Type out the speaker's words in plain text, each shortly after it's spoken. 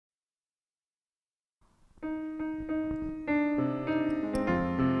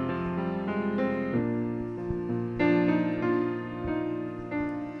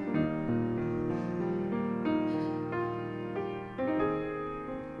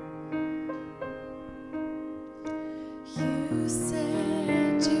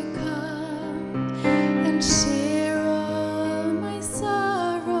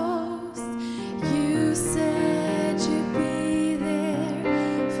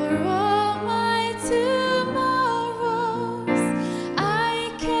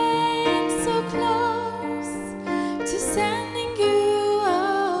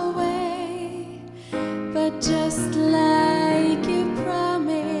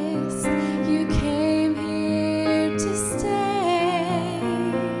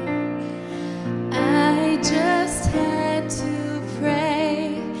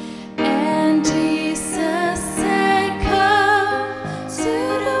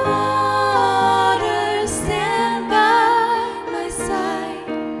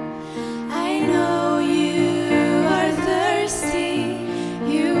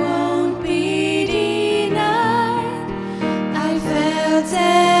felt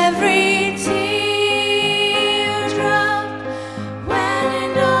every teardrop when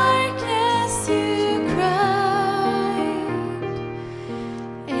in darkness you cried,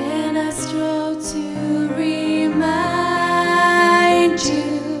 and I strove to remind you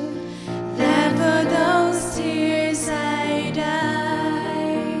that for those tears I died.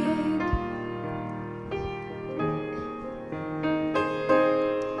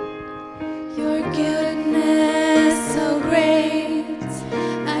 Your goodness so great,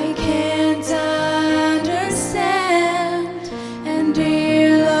 I can't understand. And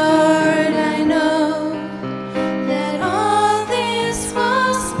dear Lord, I know that all this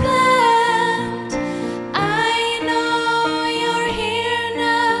was planned. I know you're here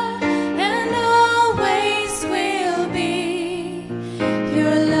now and always will be.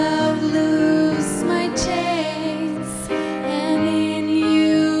 Your love loosed my chains, and in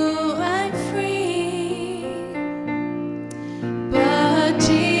you I'm free. But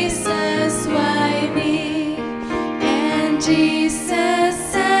Jesus, why me? And Jesus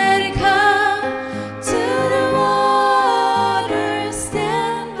said, come to the water,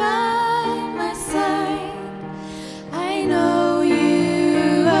 stand by my side. I know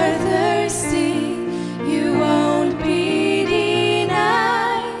you are thirsty, you won't be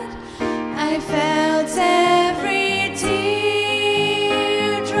denied. I felt every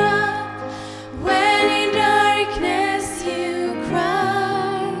teardrop when in darkness you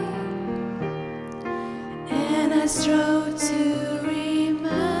cried, and I strove to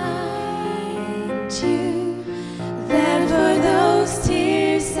remind you that for those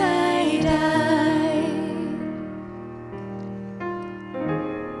tears I died.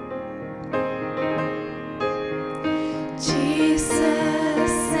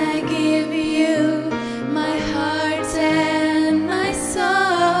 Jesus, I give you my heart and my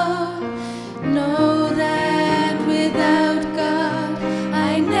soul. Know that without God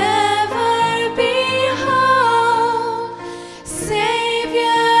I never be whole.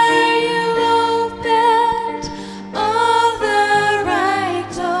 Savior, you opened all the right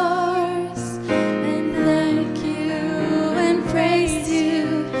doors, and thank you and praise you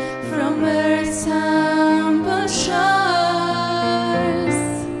from earth's humble shores.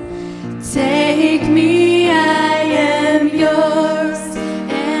 Take me, I am yours.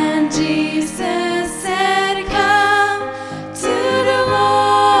 And Jesus said, come to the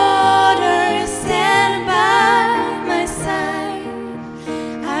water, stand by my side.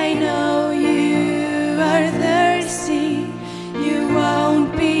 I know you are thirsty, you won't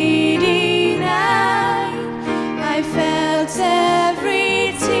be denied. I felt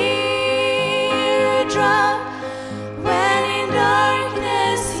every teardrop when in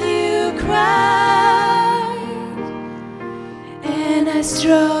darkness you cried, and I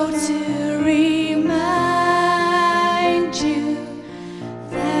strove to reach